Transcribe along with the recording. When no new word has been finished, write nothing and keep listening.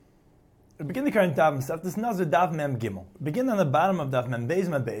We begin the current Daf Masech. This Nazir Daf Mem Gimel. Begin on the bottom of Daf Mem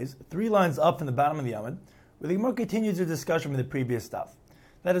Beis, 3 lines up from the bottom of the Yamid, where the Gemara continues the discussion from the previous Daf.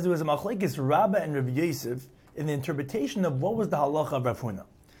 That is, there was a machlekes Rabba and Rabbi Yosef in the interpretation of what was the halacha of Rav Huna.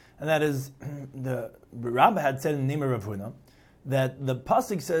 And that is, the Rabba had said in the name of Rav Huna that the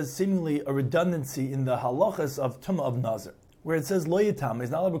pasuk says seemingly a redundancy in the halachas of Tumah of Nazir, where it says Lo Yitame,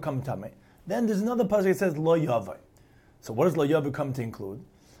 is not allowed to become Tameh. Then there's another pasuk that says Lo Yavai. So what does Lo Yavai come to include?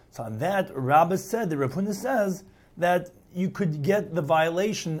 So on that, Rabbah said, the Rav Huna says that you could get the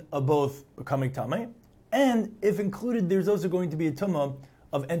violation of both becoming Tameh, and if included, there's also going to be a Tumah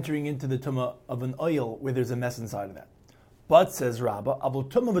of entering into the Tumah of an oil where there's a mess inside of that. But, says Rabbah, Abul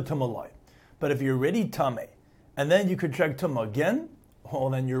Tumah v'Tumah loy. But if you're already Tameh, and then you contract Tumah again, well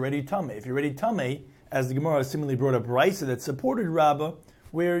then you're already Tameh. If you're already Tameh, as the Gemara similarly brought up Raisa that supported Rabbah,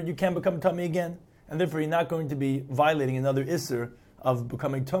 where you can't become Tameh again, and therefore you're not going to be violating another Isser of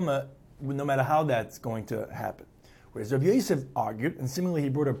becoming Tumah, no matter how that's going to happen. Whereas Rav Yosef argued, and similarly he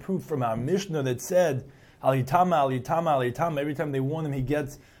brought a proof from our Mishnah that said, Al Yitama, Al Yitama, Al Yitama, every time they warn him he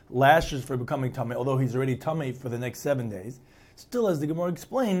gets lashes for becoming Tameh, although he's already Tameh for the next 7 days. Still, as the Gemara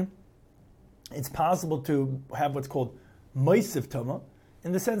explained, it's possible to have what's called Moisif Tumah,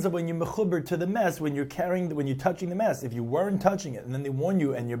 in the sense of when you're mechuber to the mess, when you're touching the mess. If you weren't touching it, and then they warn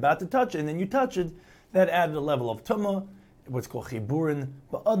you, and you're about to touch it, and then you touch it, that added a level of Tumah, what's called chiburin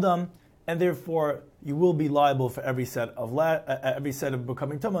ba'adam, and therefore you will be liable for every set of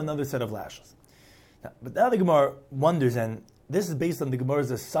becoming tumah, another set of lashes. But now the Gemara wonders, and this is based on the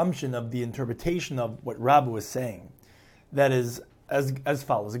Gemara's assumption of the interpretation of what Rabbah was saying. That is as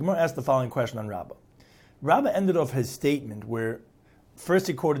follows. The Gemara asked the following question on Rabbah. Rabbah ended off his statement where first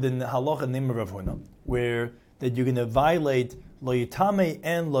he quoted in the halacha name of Rav Huna, where that you're going to violate lo yitame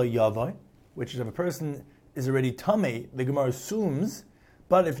and lo yavai, which is if a person is already tamei, the Gemara assumes,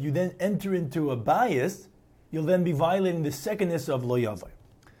 but if you then enter into a bias, you'll then be violating the second issue of lo yavai.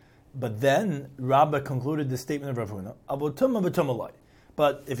 But then Rabbah concluded the statement of Rav Huna, Abu Tumah v'Tumah loy.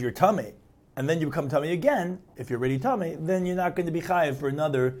 But if you're tamei, and then you become tamei again, if you're already tamei, then you're not going to be chayav for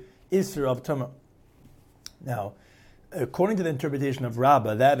another isser of tumah. Now, according to the interpretation of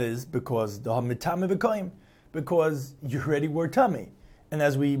Rabbah, that is because the hamitame v'koyim, because you already were tamei. And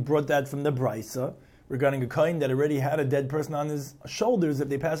as we brought that from the Brisa, regarding a kohen that already had a dead person on his shoulders, if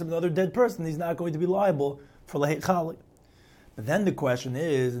they pass him another dead person, he's not going to be liable for lahei chali. But then the question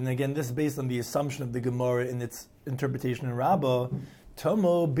is, and again, this is based on the assumption of the Gemara in its interpretation in Rabbah,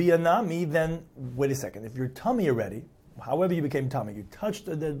 Tomo biyanami, then, wait a second, if you're tummy already, however you became tummy, you touched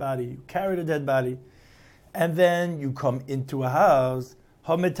a dead body, you carried a dead body, and then you come into a house,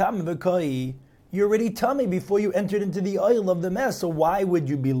 hametam v'koi, you're already tummy before you entered into the oil of the mess. So why would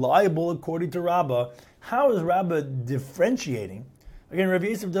you be liable according to Rabbah? How is Rabbah differentiating? Again, Rav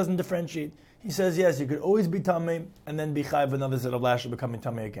Yosef doesn't differentiate. He says, yes, you could always be tummy and then be chayav another set of lashes becoming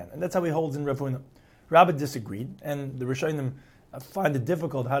tummy again. And that's how he holds in Rav Huna. Rabbah disagreed, and the Rishonim find it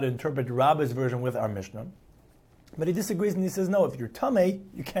difficult how to interpret Rabbah's version with our Mishnah. But he disagrees and he says, no, if you're tummy,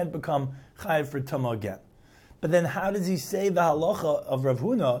 you can't become chayav for tumah again. But then how does he say the halacha of Rav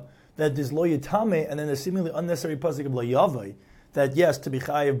Huna that there's lo yitame and then a seemingly unnecessary pasuk of lo yavai, that yes, to be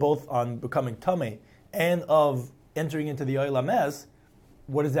chayiv both on becoming tamei and of entering into the oil hames?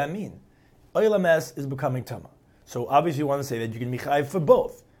 What does that mean? Oil hames is becoming tamah. So obviously you want to say that you can be chayiv for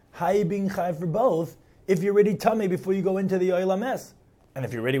both. How are you being chayiv for both if you're already tamei before you go into the oil hames? And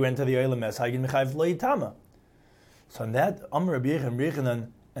if you already went to the oil hames, how are you going to be chayiv lo yitama? So on that, Amar Rabbi Yechanan,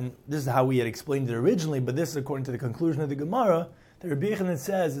 and this is how we had explained it originally, but this is according to the conclusion of the Gemara, the Rabbi Yechanan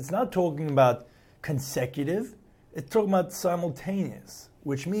says it's not talking about consecutive, it's talking about simultaneous,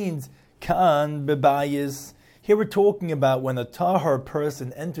 which means kan bebayis. Here we're talking about when a tahar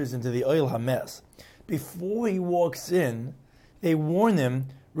person enters into the oil hames. Before he walks in, they warn him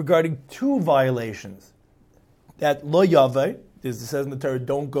regarding 2 violations. That lo yaveh, it says in the Torah,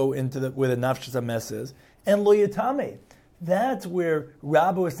 don't go into where the nafshas hames is, and lo yitame. That's where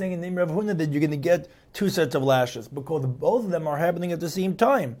Rabbah was saying in the name of Rav Huna that you're going to get 2 sets of lashes, because both of them are happening at the same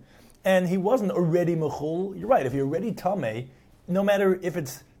time. And he wasn't already mechul. You're right, if you're already tameh, no matter if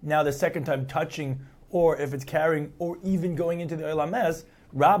it's now the second time touching, or if it's carrying, or even going into the oil hames,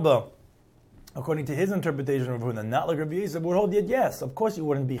 Rabbah, according to his interpretation of Rav Huna, not like Rav Yosef, would hold yet, yes, of course you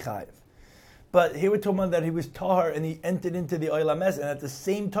wouldn't be chayiv. But here we're talking about that he was tahar and he entered into the oil hames, and at the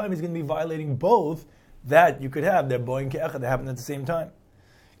same time he's going to be violating both. That you could have, they're boing ke'echad, they happen at the same time.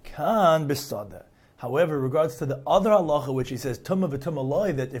 Kan besada. However, in regards to the other halacha, which he says, tumah v'tumah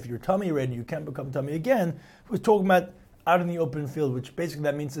loy, that if you're tummy already, you can't become tummy again, we're talking about out in the open field, which basically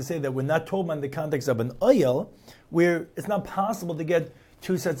that means to say that we're not talking about in the context of an oil, where it's not possible to get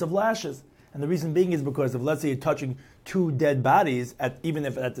 2 sets of lashes. And the reason being is because if, let's say, you're touching two dead bodies, even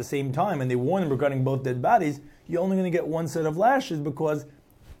if at the same time, and they warn them regarding both dead bodies, you're only going to get one set of lashes because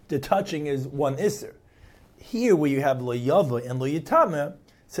the touching is one isser. Here, where you have lo yava and lo yitama,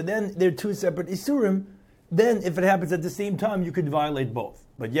 so then they're two separate isurim. Then, if it happens at the same time, you could violate both.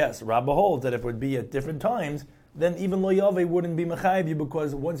 But yes, Rabbah holds that if it would be at different times, then even lo yava wouldn't be mechayiv you,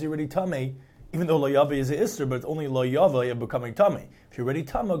 because once you're already tamei, even though lo yava is a isser, but it's only lo yava you're becoming tamei. If you're already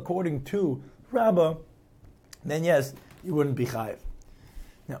tamei according to Rabbah, then yes, you wouldn't be chayiv.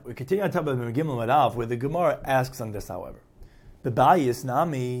 Now we continue on top of Gimel Madav, where the Gemara asks on this, however, Bebayis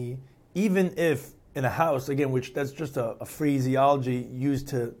nami, even if in a house, again, which that's just a phraseology used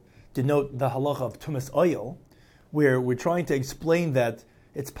to denote the halacha of tumas oil, where we're trying to explain that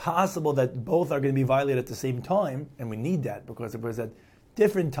it's possible that both are going to be violated at the same time, and we need that, because if it's at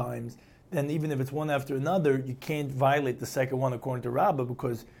different times, then even if it's one after another, you can't violate the second one according to Rabbah,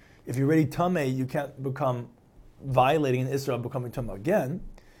 because if you're already tamei, you can't become violating an Isra of becoming tamei again.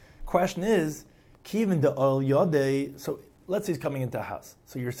 Question is, kivin de oil yodei, so let's say he's coming into a house.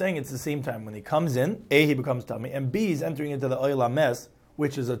 So you're saying it's the same time. When he comes in, A, he becomes tamei, and B, he's entering into the oil ames,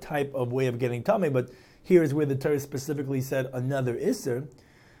 which is a type of way of getting tamei, but here is where the Torah specifically said another Isser.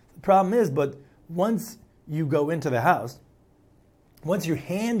 The problem is, but once you go into the house, once your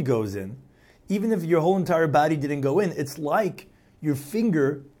hand goes in, even if your whole entire body didn't go in, it's like your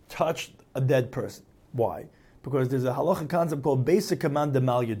finger touched a dead person. Why? Because there's a halacha concept called basic command de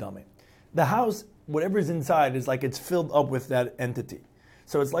mal yadame. The house, whatever is inside, is like it's filled up with that entity.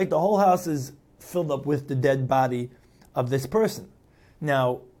 So it's like the whole house is filled up with the dead body of this person.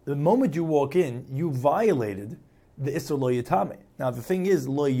 Now, the moment you walk in, you violated the Isser lo yatame. Now, the thing is,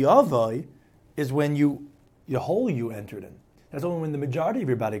 lo yavai is when the hole you entered in. That's only when the majority of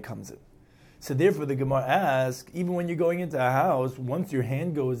your body comes in. So therefore, the Gemara asks, even when you're going into a house, once your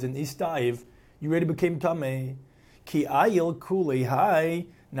hand goes in istaiv, you already became tamei. Ki ayil kulei hai.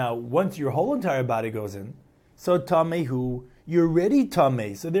 Now, once your whole entire body goes in, so tamehu, you're already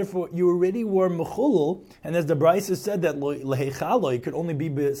tamei. So therefore, you already were mechulul, and as the Brisa said that lehechaloi could only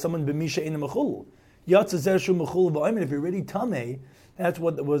be someone b'misha in the mechulul. Yatzazer shu mechulul v'aymin. If you're already tamei, that's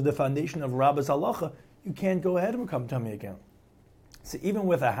what was the foundation of Rabbah's halacha. You can't go ahead and become tamei again. So even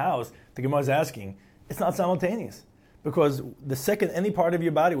with a house, the Gemara is asking, it's not simultaneous. Because the second any part of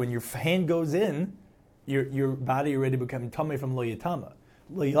your body, when your hand goes in, your body already becomes tamei from lo yatama.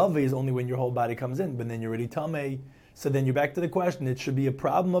 Lo yave is only when your whole body comes in, but then you're already tamei. So then you're back to the question, it should be a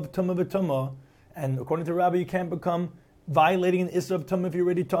problem of tumah v'tumah, and according to Rabbi, you can't become violating an Isra of tumah if you're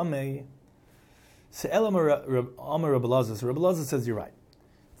already tamei. So Amar Rabbi Lazar, so Rabbi Lazar says you're right.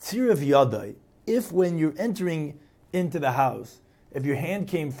 Tzirav yadai, if when you're entering into the house, if your hand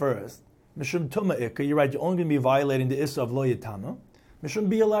came first, Mishum Tuma Ikka, you're right, you're only going to be violating the Isra of Lo Yatama. Mishum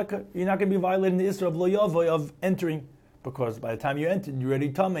Bialaka, you're not going to be violating the Isra of Lo Yavoy of entering, because by the time you entered, you're already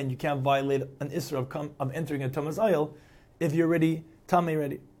Tama, and you can't violate an Isra of entering a Tama's Ayil if you're already Tama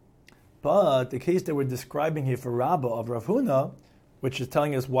ready. But the case that we're describing here for Rabbah of Rav Huna, which is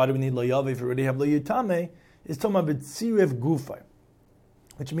telling us why do we need Lo Yavoy if we already have Lo Yatame, is Tama B'tzirev Gufay,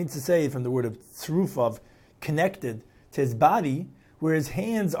 which means to say from the word of Tzrufav, connected to his body, where his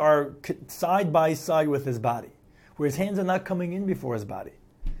hands are side by side with his body, where his hands are not coming in before his body.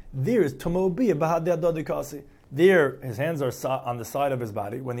 There is Tomobiyah Bahad Adodikasi. There, his hands are on the side of his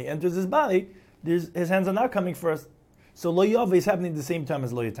body. When he enters his body, his hands are not coming first. So Lo Yava is happening at the same time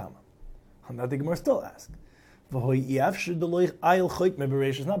as Lo Yatama. Now the Gemara still asks, it's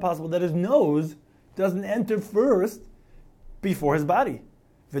not possible that his nose doesn't enter first before his body.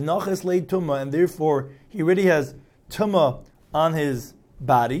 And therefore, he already has Tumah on his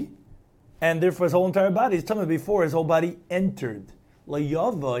body, and therefore his whole entire body is Tumah before his whole body entered.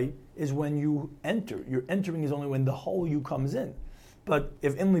 Layavai is when you enter. Your entering is only when the whole you comes in. But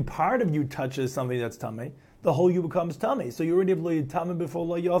if only part of you touches something that's Tameh, the whole you becomes Tameh. So you already have Tameh before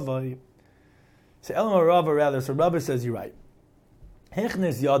Layavai. So Elam Rava rather, so Rava says you're right.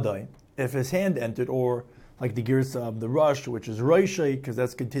 Hechnes Yadai, if his hand entered, or like the Girsa of the Rush, which is Roishai, because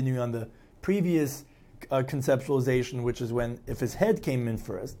that's continuing on the previous conceptualization, which is when if his head came in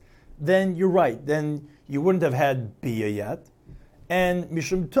first, then you're right. Then you wouldn't have had Bia yet. And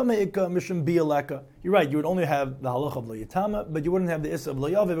Mishum Tumeika, Mishum Bia Leka. You're right, you would only have the halach of Lo Yatama, but you wouldn't have the Issa of Lo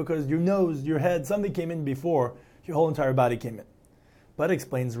Yave because your nose, your head, something came in before your whole entire body came in. But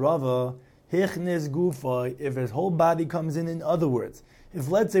explains Rava, Hichnes Gufa, if his whole body comes in other words, if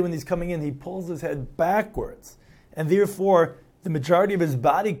let's say when he's coming in, he pulls his head backwards, and therefore the majority of his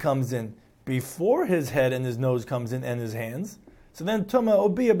body comes in before his head and his nose comes in and his hands, so then Tumah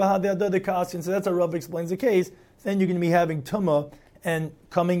Obiya Bahad the Kasyan, so that's how Rav explains the case, then you're going to be having Tumah and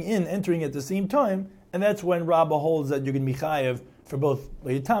coming in, entering at the same time, and that's when Rabbah holds that you can be chayev for both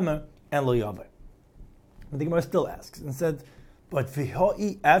lo yitama and lo yaveh. But the Gemara still asks and said, but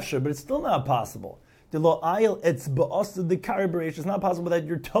v'ho'i afshar, but it's still not possible. The lo ayil etzba'os the karibaresh. It's not possible that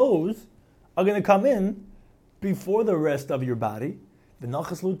your toes are going to come in before the rest of your body, the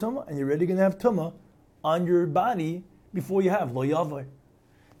nachas lu tuma, and you're already going to have tuma on your body before you have lo yaveh.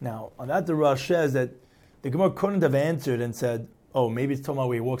 Now, on that the Rosh says that the Gemara couldn't have answered and said, oh, maybe it's talking about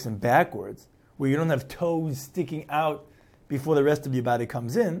where he walks in backwards, where you don't have toes sticking out before the rest of your body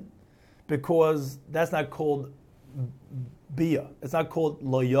comes in, because that's not called bia. It's not called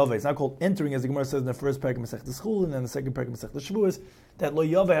lo yaveh. It's not called entering, as the Gemara says in the first parak of Masechtas Chulin and then the second parak of Masechtas Shavuos, that lo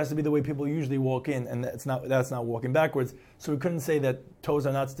yaveh has to be the way people usually walk in, and that's not walking backwards. So we couldn't say that toes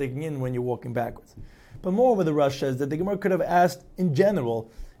are not sticking in when you're walking backwards. But moreover, the Rosh says that the Gemara could have asked in general,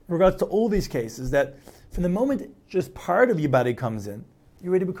 in regards to all these cases, that from the moment just part of your body comes in, you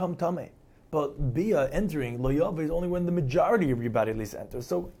already become tameh. But bia, entering, lo yaveh, is only when the majority of your body at least enters.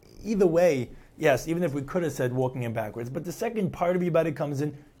 So either way, yes, even if we could have said walking in backwards, but the second part of your body comes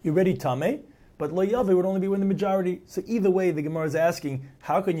in, you're already tameh, but lo yaveh would only be when the majority. So either way, the Gemara is asking,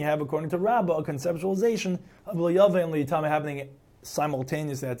 how can you have, according to Rabbah, a conceptualization of lo yaveh and lo yitameh happening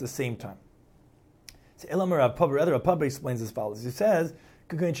simultaneously at the same time? So Elamar Rav Papa explains as follows. He says,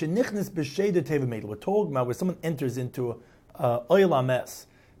 we're talking about where someone enters into oil mes,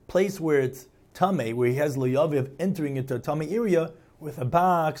 place where it's tameh, where he has lo yaveh of entering into a tameh area with a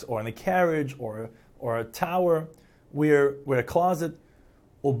box or in a carriage or a tower, where a closet,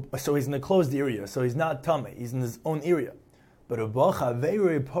 so he's in a closed area, so he's not tameh, he's in his own area. But now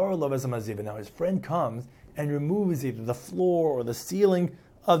his friend comes and removes either the floor or the ceiling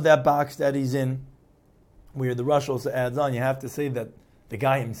of that box that he's in, where the Rosh also adds on, you have to say that the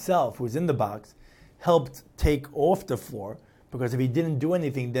guy himself who's in the box helped take off the floor, because if he didn't do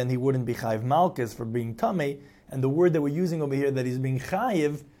anything, then he wouldn't be chayiv malchus for being tameh. And the word that we're using over here that he's being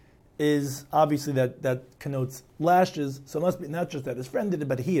chayiv is obviously that connotes lashes. So it must be not just that his friend did it,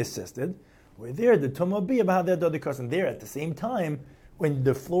 but he assisted. Where there, the tumah be about that other person. There, at the same time, when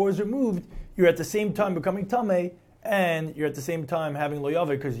the floor is removed, you're at the same time becoming tameh, and you're at the same time having lo yaveh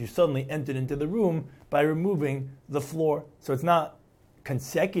because you suddenly entered into the room by removing the floor. So it's not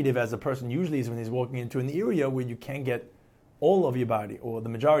consecutive as a person usually is when he's walking into an area where you can't get all of your body or the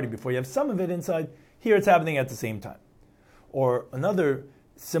majority before you have some of it inside. Here it's happening at the same time. Or another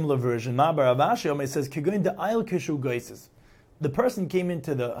similar version, Ma'bar Avashi says, the person came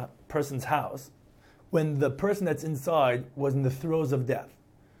into the person's house when the person that's inside was in the throes of death.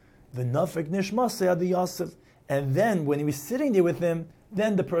 And then when he was sitting there with him,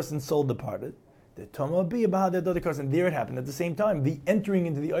 then the person's soul departed. The Tomah be about that other person. There it happened at the same time. The entering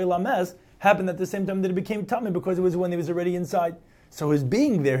into the Olam Es happened at the same time that it became Tameh, because it was when he was already inside. So his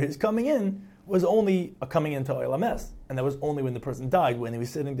being there, his coming in, was only a coming into Olam Es. And that was only when the person died, when he was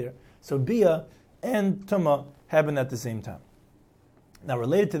sitting there. So Bia and Tumah happened at the same time. Now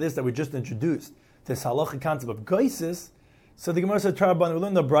related to this that we just introduced, this halachic concept of Geisis, so the Gemara said, Tarban, we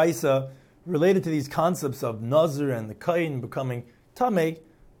learned the Braisa related to these concepts of Nazir and the Kain becoming Tameh,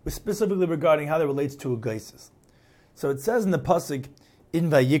 specifically regarding how that relates to a Geisis. So it says in the Pasuk in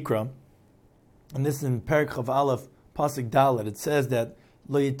Vayikra, and this is in Perek Chav Aleph, Pasuk Dalet, it says that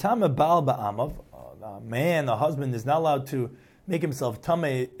Lo yitama baal ba'amav, a man, a husband, is not allowed to make himself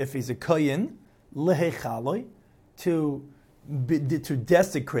Tameh if he's a Kayin, lehechaloi, to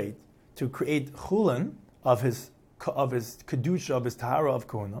desecrate, to create chulin of his kedusha, of his tahara of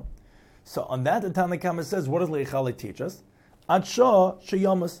kohuna. So on that, the Tanna Kama says, what does lehechaloi teach us? Adsha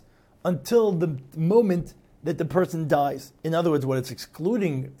sheyamas, until the moment that the person dies. In other words, what it's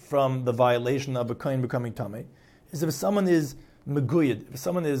excluding from the violation of a kohen becoming tameh is if someone is meguyed, if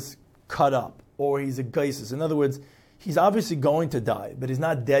someone is cut up, or he's a geisus. In other words, he's obviously going to die, but he's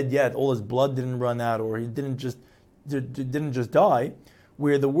not dead yet. All his blood didn't run out, or he didn't just die.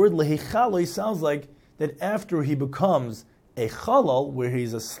 Where the word lehechaloi sounds like that after he becomes a chalal, where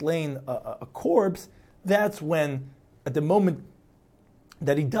he's a slain, a corpse, that's when, at the moment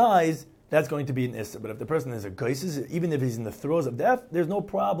that he dies, that's going to be an issa. But if the person is a geisus, even if he's in the throes of death, there's no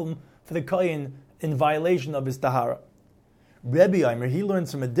problem for the kohen in violation of his tahara. Rebbe Eimer, he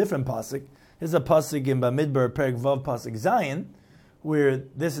learns from a different pasuk. This is a pasuk in Bamidbar Perek Vav pasuk Zayin, where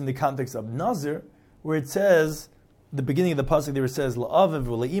this in the context of Nazir, where it says, the beginning of the pasuk there it says la'aviv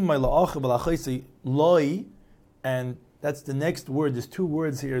v'la'imay la'achiv v'la'chaisi loi, and that's the next word. There's two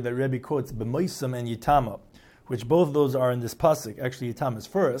words here that Rebbe quotes, b'moisam and yitama, which both of those are in this pasuk. Actually, yitama is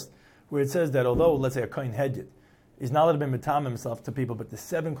first, where it says that although, let's say, a kohen hedjit, he's not allowed to be mitam himself to people, but the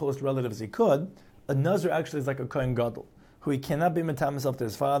 7 close relatives he could, a nazir actually is like a kohen gadol, who he cannot be metame himself to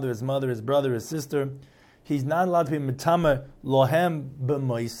his father, his mother, his brother, his sister. He's not allowed to be metame lohem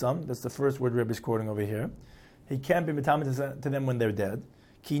b'moisam. That's the first word Rebbe is quoting over here. He can't be metame to them when they're dead.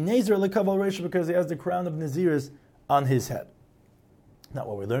 Ki nezer lekaval reisha, because he has the crown of Naziris on his head. Now,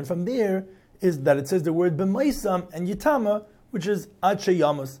 what we learn from there is that it says the word b'moisam and yitama, which is ad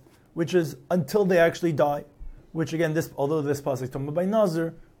sheyamas, which is until they actually die. Which again, although this pasuk is talking about by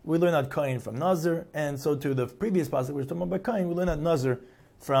Nazir, we learn that Kain from Nazir, and so to the previous pasuk, which is talking about by Kain, we learn that Nazir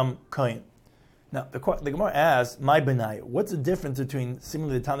from Kain. Now, the Gemara asks, "My benai, what's the difference between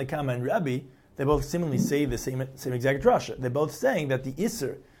seemingly the Tanakama and Rabbi?" They both seemingly say the same exact drasha. They're both saying that the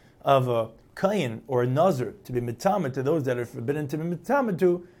isser of a Kain or a Nazir to be mitama to those that are forbidden to be mitama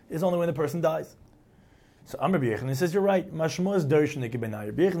to is only when the person dies. So Amr B'Yechanan says, you're right. Mashmo is Darshanik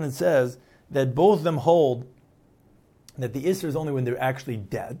benai. B'Yechanan says that both of them hold that the isser is only when they're actually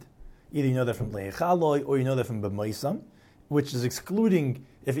dead. Either you know that from Leichaloi or you know that from B'Moisam, which is excluding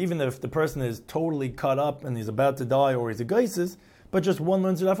even if the person is totally cut up and he's about to die or he's a geisis, but just one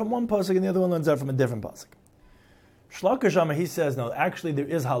learns it out from one pasuk and the other one learns it out from a different pasuk. Shlakashama, he says, no, actually there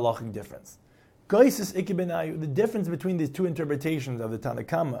is halachic difference. Geisis ikibenayu, the difference between these two interpretations of the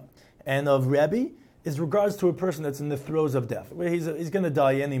Tanakama and of Rabbi is regards to a person that's in the throes of death, where he's going to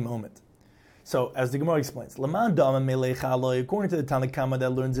die any moment. So, as the Gemara explains, Laman Dama Melechaloi, according to the Tanakama that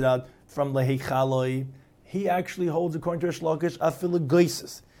learns it out from Lehechaloi, he actually holds, according to Rish Lakish,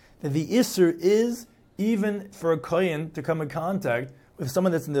 Afilagoisis, that the Isser is even for a Kohen to come in contact with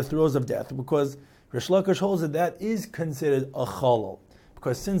someone that's in the throes of death, because Rish Lakish holds that is considered a Chalal.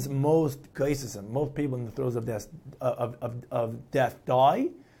 Because since most Geisis and most people in the throes of death die,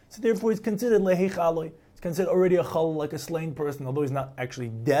 so therefore he's considered Lehechaloi. He's considered already a Chalal, like a slain person, although he's not actually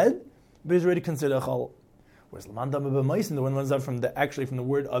dead, but he's already considered a Chalal. Whereas Laman Dama B'Maisin, the one runs out from the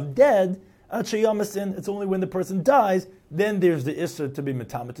word of dead, it's only when the person dies, then there's the Isser to be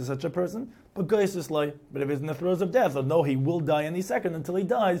metama to such a person. But Geisis like, but if he's in the throes of death, although he will die any second until he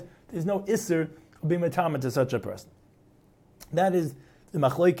dies, there's no Isser to be metama to such a person. That is the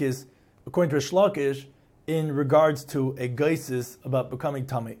machlokes, according to Rish Lakish, in regards to a Geisis about becoming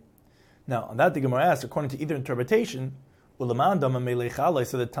Tamei. Now, on that the Gemara asks, according to either interpretation, Ulaman Dama Melechalei,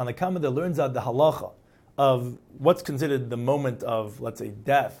 so the Tanakama that learns out the halacha of what's considered the moment of, let's say,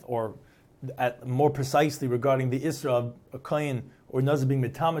 death, or more precisely regarding the Isra of a Kohen or Nazir being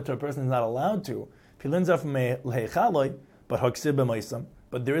metama to a person is not allowed to. If he learns out from Lehechaloi, but Haksib b'Maisam,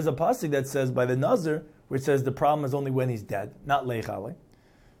 but there is a pasuk that says by the Nazir, which says the problem is only when he's dead, not Lehechaloi.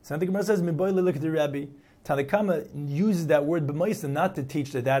 So the Gemara says, Miboy look at the Rabbi. Tanakama uses that word b'Maisam not to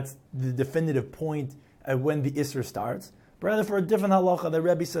teach that that's the definitive point at when the Isra starts, but rather for a different halacha that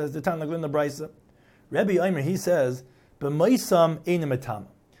Rabbi says, the Tanakh in the Brisa. Rabbi Eimer, he says, b'Maisam ein metama.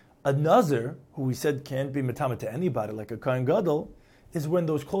 A Nazir, who we said can't be metama to anybody, like a Kohen Gadol, is when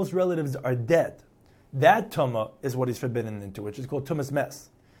those close relatives are dead. That Tumah is what he's forbidden into, which is called Tumas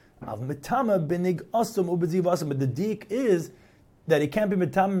Mes. Metama benig asum ubeziv asum. But the dik is that he can't be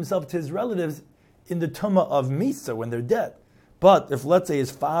metama himself to his relatives in the Tumah of Misa, when they're dead. But if, let's say,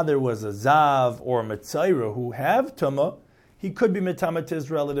 his father was a Zav or a Metzayra who have Tumah, he could be metama to his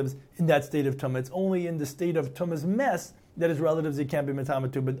relatives in that state of Tumah. It's only in the state of Tumas Mes that his relatives he can't be metama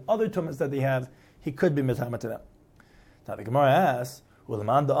to, but other tumas that they have, he could be metama to them. Now the Gemara asks, so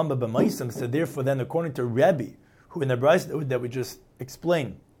therefore then, according to Rabbi, who in the Brisa that we just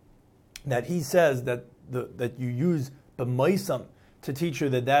explained, that he says that that you use b'maisam to teach you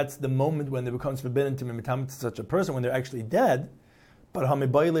that that's the moment when it becomes forbidden to be metama to such a person when they're actually dead, but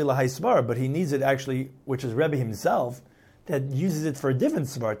he needs it actually, which is Rabbi himself, that uses it for a different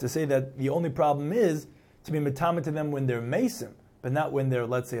svar, to say that the only problem is to be metama to them when they're mesim, but not when they're,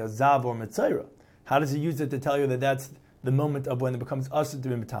 let's say, a zav or metzayra. How does he use it to tell you that that's the moment of when it becomes asur to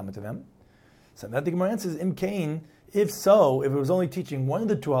be metama to them? So that the Gemara answers, Im Kain, if so, if it was only teaching one of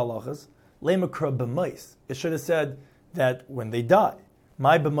the two halachas, lemakra b'mais, it should have said that when they die.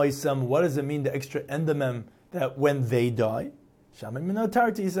 My b'maisam, what does it mean, the extra endamem, that when they die? Shaman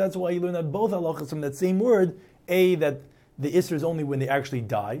minotarti, so that's why you learn that both halachas from that same word, that the isser is only when they actually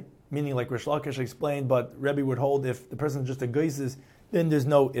die, meaning like Rish Lakish explained, but Rebbe would hold if the person is just a geisis, then there's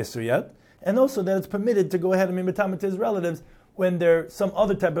no isser yet. And also that it's permitted to go ahead and be metama to his relatives when they're some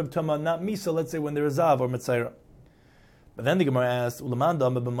other type of tumah, not misa, let's say when they're a zav or metzayra. But then the Gemara asks,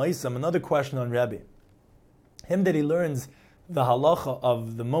 another question on Rebbe. Him that he learns the halacha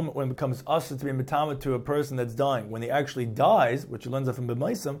of the moment when it becomes asur to be metama to a person that's dying, when he actually dies, which he learns that from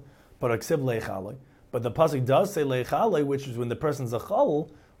b'maisam, but aksiv leichalei. But the pasuk does say leichalei, which is when the person's a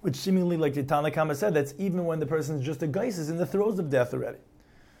chalal, which seemingly, like the Tanakama said, that's even when the person is just a geisis in the throes of death already.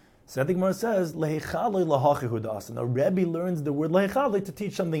 So the Gemara says, Lehechaloi lahachihu da'asan. A Rebbe learns the word lehechaloi to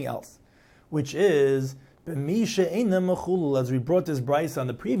teach something else, which is, b'misha eina mechulul, as we brought this brayso on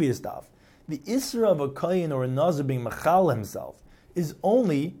the previous daf. The isra of a kohen or a nazir being mechal himself is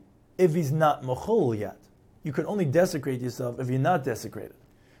only if he's not mechul yet. You can only desecrate yourself if you're not desecrated.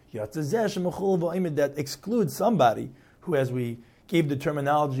 That excludes somebody who, as we gave the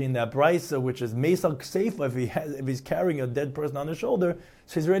terminology in that brayso, which is mesal kseifa, if he's carrying a dead person on his shoulder,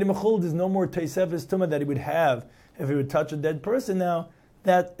 so he's already mechul. There's no more teisefes tumah that he would have if he would touch a dead person now.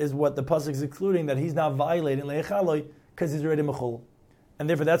 That is what the pasuk is excluding, that he's not violating lehechaloi because he's already mechul. And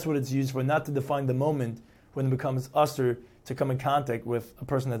therefore that's what it's used for, not to define the moment when it becomes usher to come in contact with a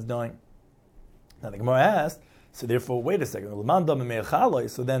person that's dying. Now the Gemara asked, so therefore, wait a second,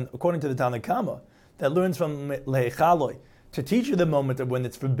 so then according to the Tanna Kama, that learns from lehechaloi, to teach you the moment of when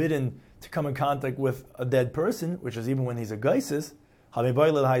it's forbidden to come in contact with a dead person, which is even when he's a geisis, but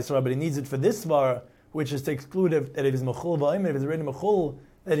he needs it for this svara, which is to exclude that if he's mechul v'ayim, if he's already mechul,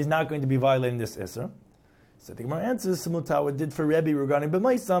 that he's not going to be violating this isser. So the Gemara answers, similar to what it did for Rebbe regarding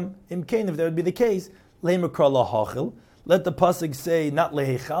b'maisam, imkain, if that would be the case, le'makra lahachil, let the pasuk say not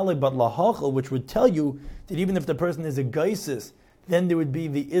lehechale but lahachil, which would tell you that even if the person is a geisis, then there would be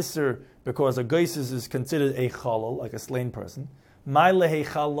the isser, because a geisis is considered a chalal, like a slain person. My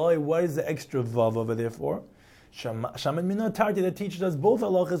lehechaloi, what is the extra vav over there for? Shaman Minotarti, that teaches us both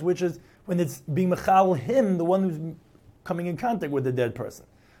halachas, which is when it's being mechal him, the one who's coming in contact with the dead person.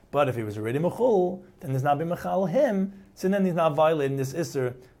 But if he was already mechul, then there's not being mechal him, so then he's not violating this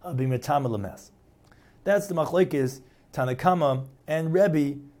isser of being metamel lemes. That's the machlekes Tanna Kama and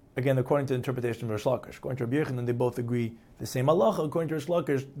Rebbe, again according to the interpretation of Rish Lakish. According to Rabbi Yochanan, they both agree the same halacha. According to Rish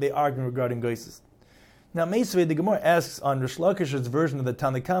Lakish, they argue regarding geisis. Now, Meisvei, the Gemara asks on Rish Lakish's version of the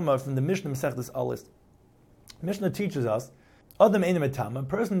Tanna Kama from the Mishnah Masechtas Alis. Mishnah teaches us, Adam Einim Etama, a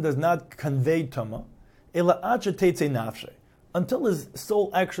person does not convey Tuma, Ela Acha Teitze Nafshe, until his soul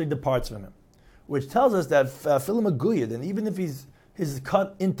actually departs from him. Which tells us that Filim Aguyad, and even if he's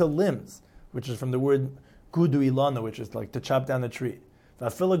cut into limbs, which is from the word Gudu Ilana, which is like to chop down a tree.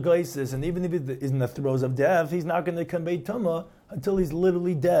 Geisis, and even if he is in the throes of death, he's not going to convey Tumah until he's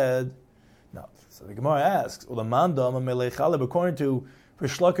literally dead. Now, so the Gemara asks, according to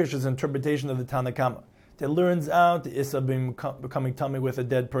Rish Lakish's interpretation of the Tanna Kama, that learns out the Issa becoming tummy with a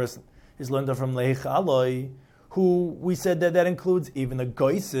dead person. He's learned that from Lehechaloi, who we said that includes even a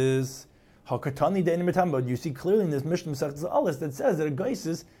Geisis, Hakatani De'enim Etam, but you see clearly in this Mishnah Masechtas Alis that says that a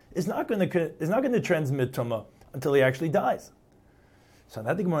Geisis is not going to transmit Tumah until he actually dies. So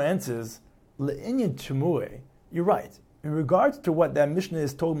that the Gemara answers, Le'inyan Tumue, you're right. In regards to what that Mishnah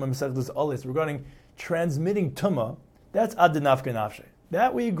is talking about Masechtas Alis regarding transmitting Tumah, that's Ad Nafka Nafshe.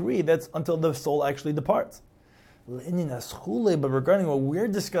 That we agree, that's until the soul actually departs. Le'inyan Aschule, but regarding what we're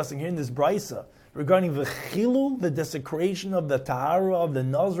discussing here in this Brisa, regarding the Chilul, the desecration of the Tahara, of the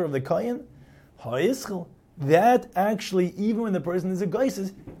Nazar, of the Kohen, Ha'ischel, that actually, even when the person is a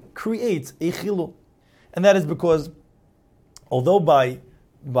Geisis, creates a Chilul. And that is because, although by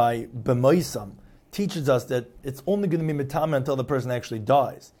B'moisam teaches us that it's only going to be Mitama until the person actually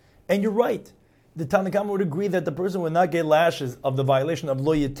dies. And you're right. The Tanna Kama would agree that the person would not get lashes of the violation of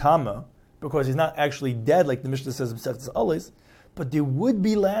Lo Yitama, because he's not actually dead, like the Mishnah says in Masechtas Alis, but there would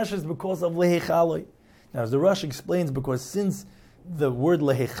be lashes because of Lehechaloi. Now, as the Rush explains, because since the word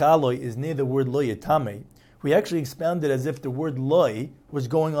Lehechaloi is near the word Lo Yitame, we actually expounded as if the word Loi was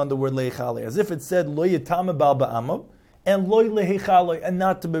going on the word Lehechaloi, as if it said Lo Yitame Bal Ba'amav, and Loi Lehechaloi, and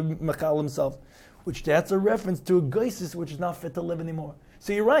not to be Mechal himself, which that's a reference to a Geisis which is not fit to live anymore.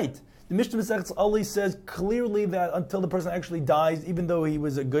 So you're right. The Mishnah Masechtas Ali says clearly that until the person actually dies, even though he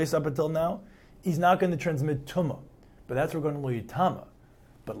was a Geis up until now, he's not going to transmit Tumah. But that's regarding Lo Yitama.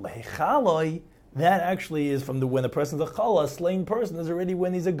 But Lehechaloi, that actually is from when the person's a Chala, a slain person, is already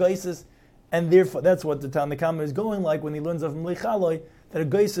when he's a Geisis. And therefore, that's what the Tanna Kama is going like when he learns of Lehechaloi, that a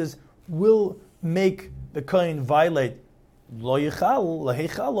Geisis will make the Kohen violate Lo Yichal,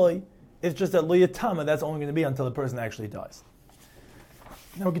 Lehechaloi. It's just that Lo Yitama, that's only going to be until the person actually dies.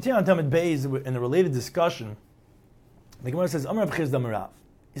 Now we continue on Talmud Beis in a related discussion. The Gemara says, Amar Rav Chisda Marav.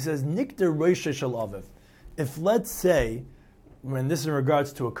 He says, Nikter Rosh Shel Aviv. If, let's say, when this is in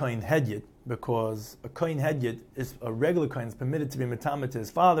regards to a Kohen Hedyot, because a Kohen Hedyot is a regular Kohen, is permitted to be Metama to his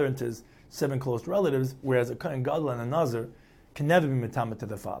father and to his 7 close relatives, whereas a Kohen Gadol and a Nazir can never be Metama to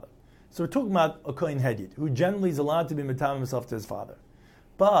their father. So we're talking about a Kohen Hedyot, who generally is allowed to be Metama himself to his father.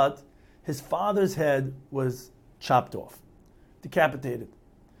 But his father's head was chopped off, decapitated.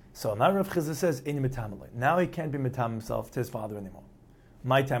 So now Rav Chisda says, now he can't be Metam himself to his father anymore.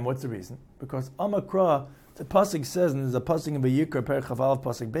 My time, what's the reason? Because Amakra The pasuk says, and there's a pasuk in Vayikra Perek Chavav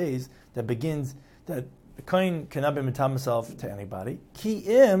pasuk Beis that begins that the kohen cannot be mitam himself to anybody. Ki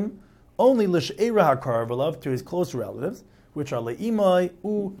im only l'she'era hakarav to his close relatives, which are le'imai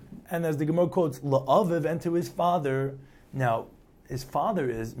u, and as the Gemara quotes la'aviv, and to his father. Now, his father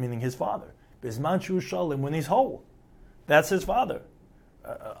is meaning his father. Bisman shu shalim, when he's whole, that's his father.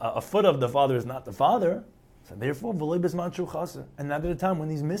 A foot of the father is not the father, so therefore v'lei bisman shu chasa. And not at a time when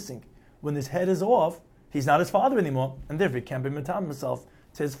he's missing, when his head is off, he's not his father anymore, and therefore he can't be mitam himself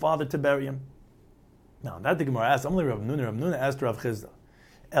to his father to bury him. Now, that the Gemara asks, only Rav Nuna asked Rav Chizda.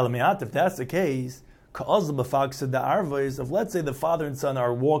 Elamiat, if that's the case, ka'azal b'faksa the arvos of, let's say the father and son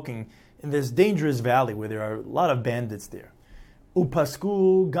are walking in this dangerous valley where there are a lot of bandits there.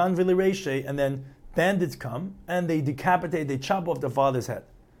 Upasku gan v'lireshe, and then bandits come and they decapitate, they chop off the father's head.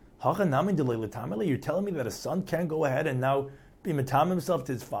 You're telling me that a son can't go ahead and now be mitam himself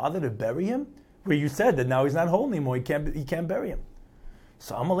to his father to bury him? Where you said that now he's not whole anymore, he can't bury him.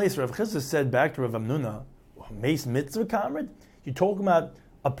 So Amalei Rav Chizda said back to Rav Amnuna, Meis Mitzvah, comrade? You're talking about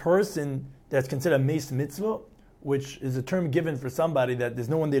a person that's considered a Meis Mitzvah, which is a term given for somebody that there's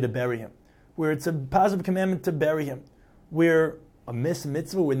no one there to bury him, where it's a positive commandment to bury him, where a Meis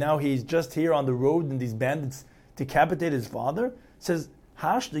Mitzvah, where now he's just here on the road and these bandits decapitate his father, says,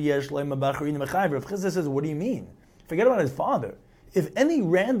 Rav Chizda says, what do you mean? Forget about his father. If any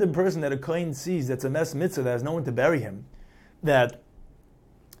random person that a kohen sees that's a Meis Mitzvah that has no one to bury him, that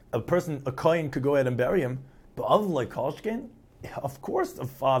a kohen could go ahead and bury him, but other like Kolshkin, of course a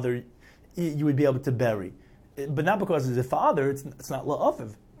father you would be able to bury. But not because he's a father, it's not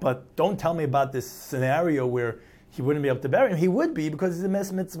la'afiv. But don't tell me about this scenario where he wouldn't be able to bury him. He would be because he's a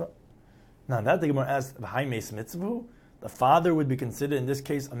Meis Mitzvah. Now that the Gemara asks, V'hai Meis Mitzvah? The father would be considered in this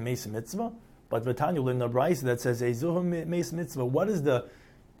case a Meis Mitzvah. But V'tanya learned the Brisa that says, Eizuhu Meis Mitzvah. What is the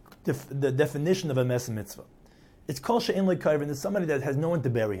definition of a Meis Mitzvah? It's called she'en le'kayv, and it's somebody that has no one to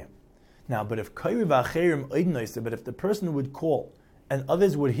bury him. Now, but if kayv v'acherim oidnoise, but if the person would call and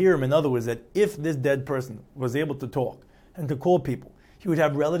others would hear him, in other words, that if this dead person was able to talk and to call people, he would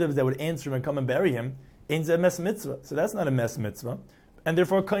have relatives that would answer him and come and bury him. Ain't a Meis Mitzvah, so that's not a Meis Mitzvah, and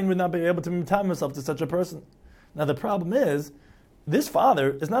therefore a kohen would not be able to mitam himself to such a person. Now the problem is, this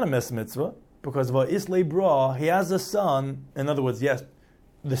father is not a Meis Mitzvah because va'is le'bra, he has a son. In other words, yes,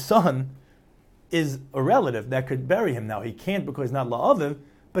 the son is a relative that could bury him. Now he can't because he's not la'aviv,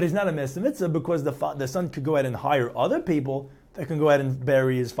 but he's not a Meis Mitzvah because the son could go ahead and hire other people that can go ahead and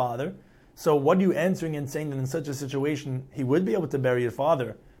bury his father. So what are you answering and saying that in such a situation he would be able to bury his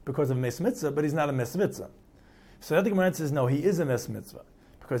father because of Meis Mitzvah, but he's not a Meis Mitzvah? So that the Gemara says no, he is a Meis Mitzvah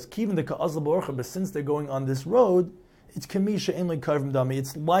because even the ka'azal b'orcha, but since they're going on this road, it's kamisha ein le'kavim dami.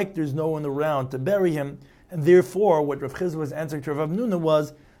 It's like there's no one around to bury him, and therefore what Rav Chizda was answering to Rav Nuna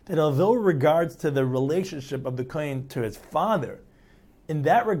was that although regards to the relationship of the kohen to his father, in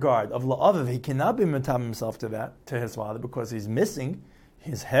that regard of la'aviv, he cannot be mitam himself to his father because he's missing,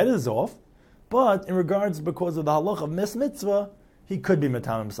 his head is off. But in regards because of the halach of Meis Mitzvah, he could be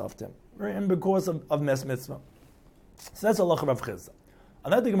mitam himself to him, right? And because of Meis Mitzvah. So that's halach of Rav Chizda.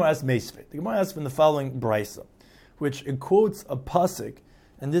 And that the Gemara asks Meisvei. The Gemara asks from the following brisa, which it quotes a pasuk,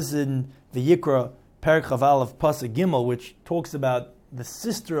 and this is in the Yikra Perek Chaval of pasuk Gimel, which talks about the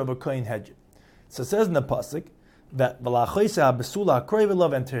sister of a kohen hedjit. So it says in the pasuk that v'lachoisa besula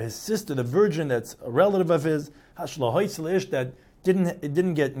hakroiv, and to his sister, the virgin that's a relative of his, hashlohoiselish, that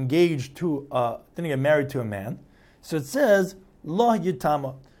didn't get engaged to didn't get married to a man. So it says lo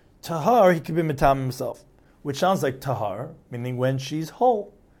yitama, to her he could be mitam himself, which sounds like tahar, meaning when she's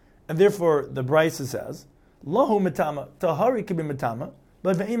whole, and therefore the brisa says lahu mitama, to her he could be mitama,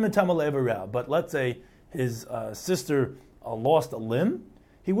 but ve'im mitama le'evarah. But let's say his sister lost a limb,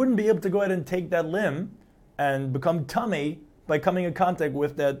 he wouldn't be able to go ahead and take that limb and become tummy by coming in contact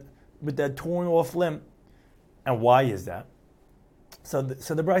with that torn off limb. And why is that? So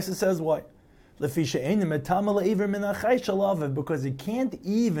the Brisa says why? Because he can't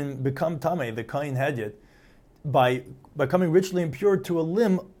even become tummy, the kohen hedjit, by becoming ritually impure to a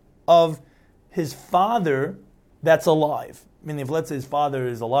limb of his father that's alive. Meaning, if let's say his father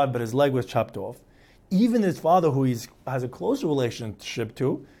is alive but his leg was chopped off, even his father, who he has a closer relationship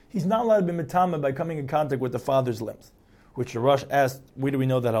to, he's not allowed to be mitama by coming in contact with the father's limbs. Which the Rosh asked, where do we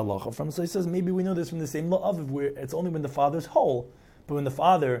know that halacha from? So he says, maybe we know this from the same law of where it's only when the father's whole, but when the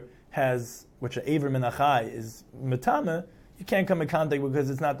father has, which an aver menachai is mitama, you can't come in contact because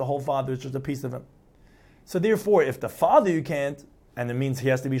it's not the whole father, it's just a piece of him. So therefore, if the father you can't, and it means he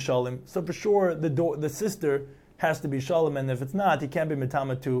has to be shalom, so for sure the sister has to be shalom, and if it's not, he can't be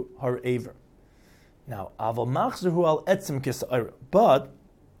mitama to her aver. Now, aval machzerhu al etzim kisa'ira, but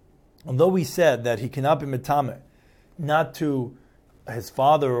although we said that he cannot be metame, not to his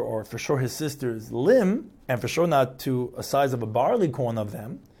father or for sure his sister's limb, and for sure not to a size of a barley corn of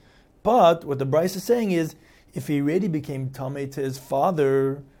them, but what the Bryce is saying is, if he already became tamei to his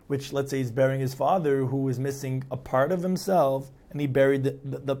father, which let's say he's burying his father who is missing a part of himself, and he buried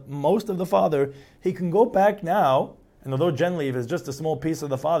the most of the father, he can go back now, and although generally if it's just a small piece of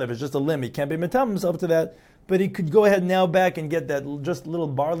the father, if it's just a limb, he can't be metam himself to that, but he could go ahead now back and get that just little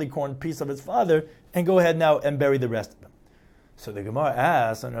barley corn piece of his father, and go ahead now and bury the rest of them. So the Gemara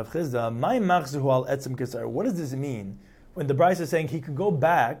asks on Rav Chizda, "My machzuhu al etzem kesar." What does this mean when the Bryce is saying he could go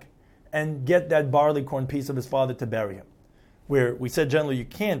back and get that barley corn piece of his father to bury him? Where we said generally you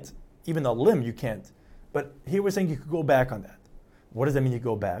can't, even a limb you can't, but here we're saying you could go back on that. What does that mean? You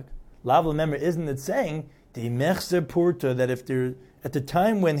go back? Lav remember, isn't it saying the mechzer purta that if there at the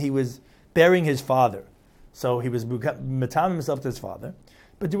time when he was burying his father, so he was metam himself to his father,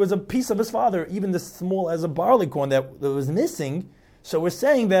 but there was a piece of his father, even as small as a barley corn, that was missing. So we're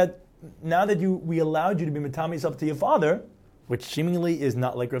saying that now that we allowed you to be metam yourself to your father, which seemingly is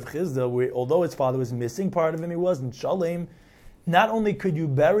not like Rav Chizda, where although his father was missing part of him, he wasn't shalem. Not only could you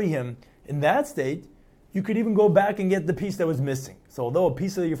bury him in that state, you could even go back and get the piece that was missing. So although a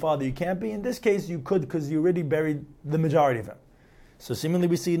piece of your father you can't be, in this case you could because you already buried the majority of him. So seemingly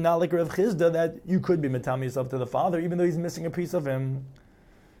we see not like Rav Chizda that you could be metam yourself to the father even though he's missing a piece of him.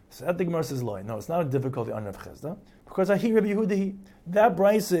 So that the Gemara says, no, it's not a difficulty on Rav Chizda, because I hear Rabbi Yehuda, that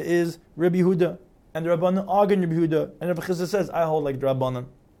brisa is Rabbi Yehuda, and the Rabbanan argue Rabbi Yehuda, and Rav Chizda says, I hold like the Rabbanan.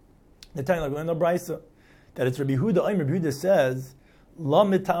 They're telling like the brisa that it's Rabbi Yehuda. Rabbi Yehuda says, La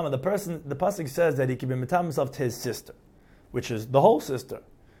mitama, the pasuk says that he can be mitam himself to his sister, which is the whole sister.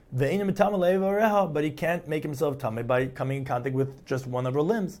 Ve'ina mitama le'evareha, but he can't make himself tamei by coming in contact with just one of her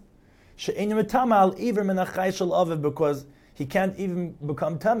limbs. She'ena mitama al iver min achai shel aviv, because he can't even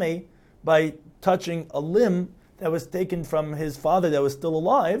become tamei by touching a limb that was taken from his father that was still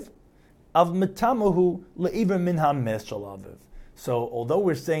alive. Av mitamahu le'iver min hames shel aviv. So although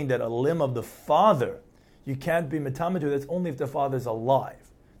we're saying that a limb of the father you can't be metame to, that's only if the father is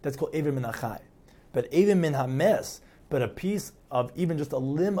alive. That's called Eivir min achai. But Eivir min hames, but a piece of even just a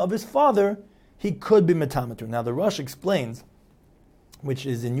limb of his father, he could be metame to. Now the Rosh explains, which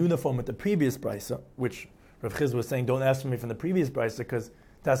is in uniform with the previous brisa, which Rav Chizda was saying, don't ask me from the previous brisa, because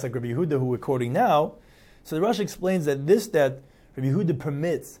that's like Rabbi Yehuda who we're quoting now. So the Rosh explains that Rabbi Yehuda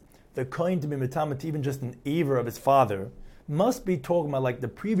permits the kohen to be metame to even just an Eivir of his father, must be talking about like the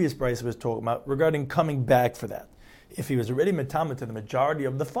previous brisa was talking about regarding coming back for that. If he was already metame to the majority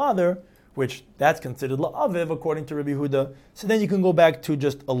of the father, which that's considered la'aviv according to Rabbi Yehuda, so then you can go back to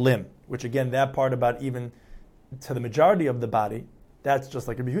just a limb, which again, that part about even to the majority of the body, that's just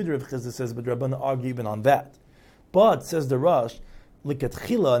like Rabbi Yehuda, Rav Chizda says, but Rabbanan argue even on that. But, says the Rosh,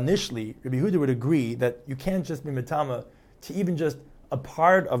 l'katchila initially, Rabbi Yehuda would agree that you can't just be metame to even just a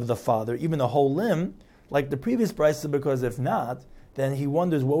part of the father, even a whole limb, like the previous brisa, because if not, then he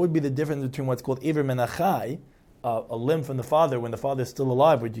wonders what would be the difference between what's called Eivir min achai, a limb from the father when the father is still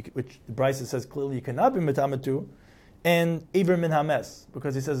alive, which the brisa says clearly you cannot be metame to, and Eivir min hames,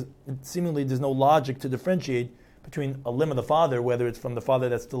 because he says seemingly there's no logic to differentiate between a limb of the father, whether it's from the father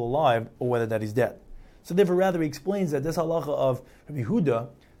that's still alive or whether that he's dead. So therefore, rather he explains that this halacha of Rabbi Yehuda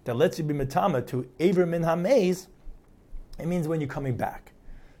that lets you be metame to Eivir min hames, it means when you're coming back.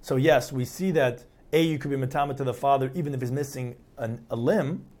 So yes, we see that you could be metame to the father even if he's missing a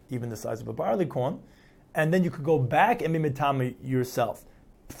limb, even the size of a barley corn, and then you could go back and be metame yourself.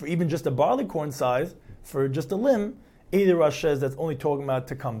 For even just a barley corn size, for just a limb, either Rosh says that's only talking about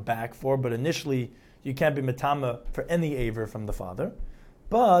to come back for, but initially you can't be metame for any Eivir from the father.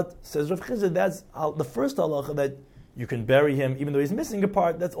 But, says Rav Chizda, that's the first halacha that you can bury him even though he's missing a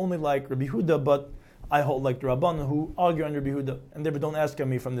part, that's only like Rabbi Yehuda, but I hold like the Rabbanan who argue on Rabbi Yehuda, and therefore don't ask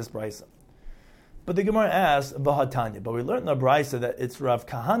me from this brisa. But the Gemara asks, V'hatanya, but we learned in the brisa that it's Rav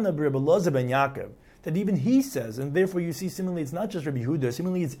Kahana b'Rabbi Elazar ben Yaakov, that even he says, and therefore you see seemingly it's not just Rabbi Yehuda,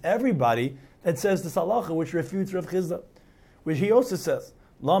 seemingly it's everybody that says this halacha, which refutes Rav Chizda, which he also says,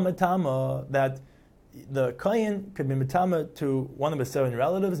 La metama, that the kohen could be metame to one of his 7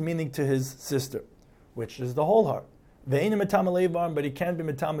 relatives, meaning to his sister, which is the whole heart. Ve'ena metame le'evar, but he can't be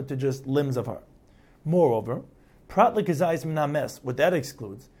metame to just limbs of her. Moreover, prat l'kazayis min hames, what that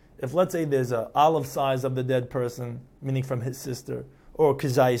excludes, if let's say there's an olive size of the dead person, meaning from his sister, or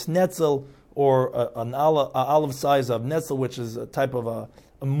kazayis netzel, or an olive size of netzel, which is a type of a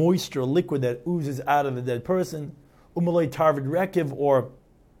moisture, liquid that oozes out of the dead person, umaloi tarvid rekiv, or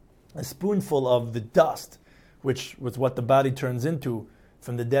a spoonful of the dust, which was what the body turns into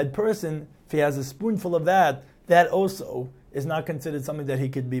from the dead person, if he has a spoonful of that, that also is not considered something that he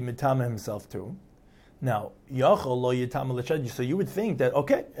could be mitama himself to. Now, yachol lo yitama l'shedra. So you would think that,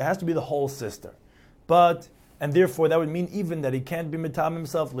 okay, it has to be the whole sister. And therefore that would mean even that he can't be mitama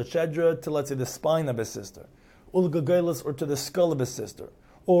himself l'shedra to, let's say, the spine of his sister, or to the skull of his sister,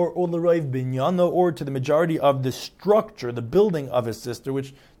 or l'roiv binyano, or to the majority of the structure, the building of his sister,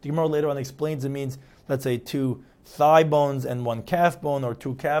 which the Gemara later on explains it means, let's say, 2 thigh bones and 1 calf bone, or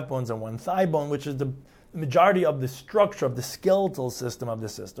 2 calf bones and 1 thigh bone, which is the majority of the structure of the skeletal system of the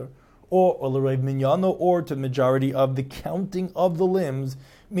sister, or l'roiv minyano, or to the majority of the counting of the limbs,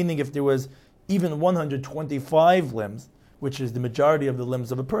 meaning if there was even 125 limbs, which is the majority of the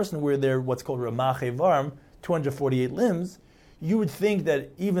limbs of a person, where they're what's called Ramach Varm, 248 limbs, you would think that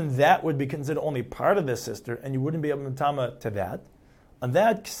even that would be considered only part of the sister, and you wouldn't be able to tama to that. On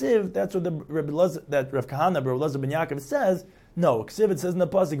that ksiv, that's what that Rav Kahana, Rav Elazar ben Yaakov says. No, ksiv, it says in the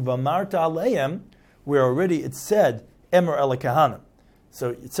pasuk V'amarta aleim, where already it said Emer el Kahana. So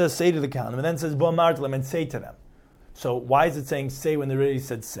it says say to the Kahana, and then it says V'amarta aleim, and say to them. So why is it saying say when they already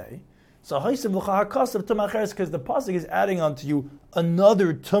said say? So because the pasuk is adding on to you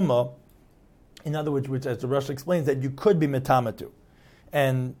another tumah, in other words, which as the Rosh explains, that you could be mitama to.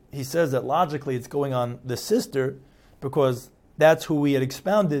 And he says that logically it's going on the sister, because that's who we had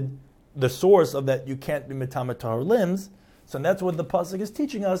expounded the source of that you can't be mitama to her limbs. So that's what the pasuk is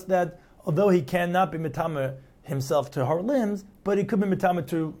teaching us, that although he cannot be mitama himself to her limbs, but he could be mitama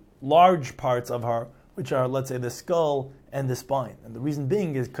to large parts of her, which are, let's say, the skull and the spine. And the reason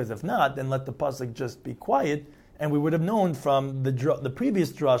being is because if not, then let the pasuk just be quiet, and we would have known from the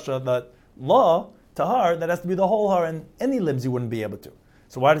previous drasha that law, tahar, that has to be the whole har, and any limbs you wouldn't be able to.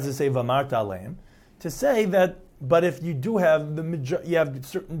 So why does it say v'amarta aleim? To say that, but if you do have you have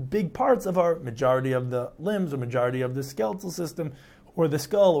certain big parts of our majority of the limbs, or majority of the skeletal system, or the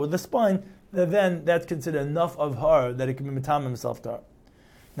skull, or the spine, then that's considered enough of har that it can be mitam himself to har.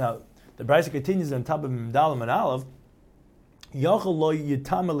 Now, the Brisa continues on top of Dalam and Aleph, Yachol lo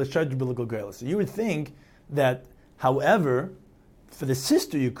yitama l'shedra b'likol geila. So you would think that, however, for the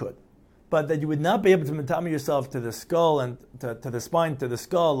sister you could, but that you would not be able to mitama yourself to the skull and to the spine, to the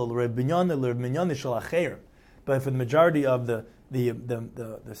skull, or l'rev binyani shel acher. But for the majority of the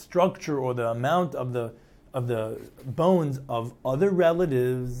structure or the amount of the bones of other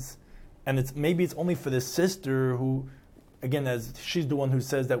relatives, and maybe it's only for the sister who, again, as she's the one who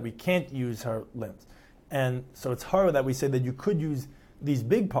says that we can't use her limbs. And so it's her that we say that you could use these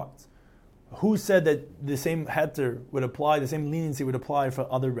big parts. Who said that the same heter would apply, the same leniency would apply for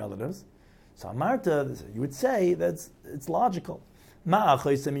other relatives? So Amarta, you would say that's it's logical.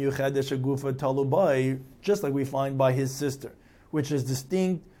 Just like we find by his sister, which is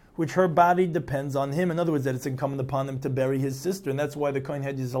distinct, which her body depends on him. In other words, that it's incumbent upon him to bury his sister, and that's why the Kohen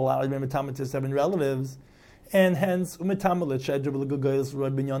Head is allowed to be mitama to 7 relatives. And hence, and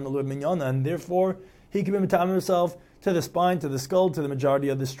therefore, he can be mitama himself to the spine, to the skull, to the majority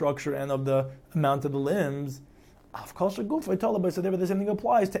of the structure and of the amount of the limbs. Of course, so therefore the same thing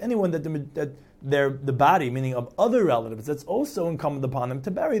applies to anyone that the body, meaning of other relatives, that's also incumbent upon him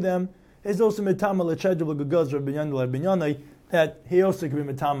to bury them, is also mitama that he also can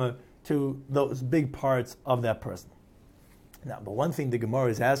be mitama to those big parts of that person. Now, but one thing the Gemara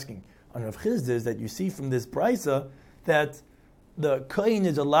is asking on Rav Chisda is that you see from this brisa that the kohen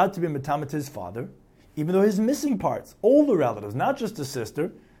is allowed to be mitama to his father, even though he's missing parts, all the relatives, not just the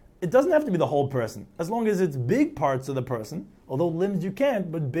sister. It doesn't have to be the whole person, as long as it's big parts of the person. Although limbs you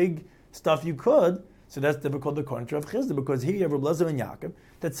can't, but big stuff you could. So that's difficult according to Rav Chisda, because here you have Rav Elazar ben Yaakov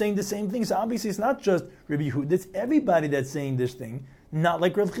that's saying the same thing. So obviously it's not just Rabbi Yehuda; it's everybody that's saying this thing. Not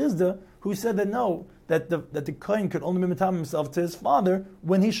like Rav Chisda, who said that no, that the kohen could only be mitam himself to his father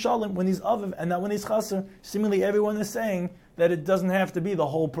when he's shalim, when he's aviv, and not when he's chaser. Seemingly everyone is saying that it doesn't have to be the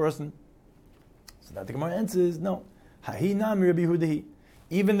whole person. So that the Gemara answers no. Hahi nam Rabbi Yehuda.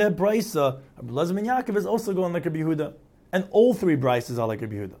 Even that brisa, Rabbi Elazar ben Yaakov is also going like Rabbi Yehuda, and all 3 brises are like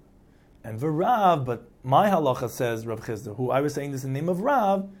Rabbi Yehuda. And V'Rav, but my halacha says Rav Chisda, who I was saying this in the name of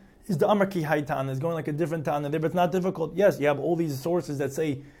Rav, is the Amar Ki Hai Tana, is going like a different Tana there, but it's not difficult. Yes, you have all these sources that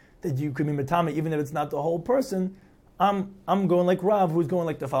say that you could be mitama even if it's not the whole person. I'm going like Rav, who's going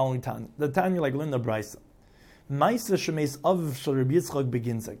like the following Tana. The Tana like learn the brisa. Ma'isa Shemeis Av Shel Rabbi Yitzchak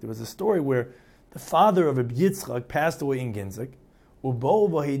beGinzik. There was a story where the father of Rabbi Yitzchak passed away in Ginzik. And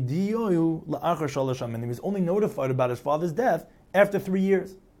he was only notified about his father's death after 3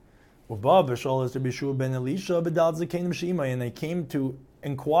 years. And they came to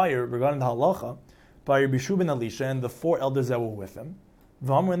inquire regarding the halacha by Rabbi Yeshua ben Elisha and the 4 elders that were with him.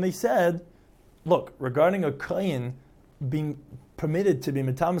 When they said, look, regarding a kohen being permitted to be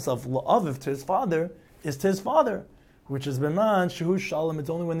mitam himself la'aviv to his father, is to his father. which is B'man Shehu Shalom, it's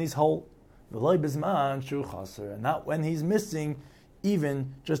only when he's whole. V'loi B'zman Shehu Chaser, and not when he's missing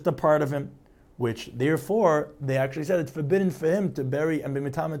even just a part of him, which therefore they actually said it's forbidden for him to bury and be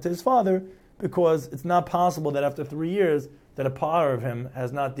mitama to his father, because it's not possible that after 3 years that a part of him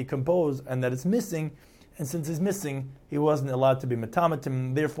has not decomposed and that it's missing, and since he's missing, he wasn't allowed to be mitama to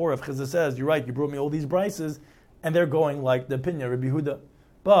him. Therefore, if Chizah says, you're right, you brought me all these brises, and they're going like the opinion of Rabbi Yehuda.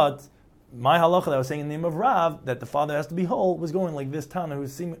 But my halacha that I was saying in the name of Rav, that the father has to be whole, was going like this Tana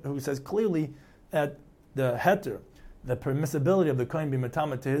who says clearly that the heter, the permissibility of the kohen be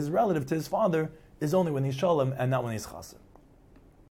matama to his relative, to his father, is only when he's shalom and not when he's chassid.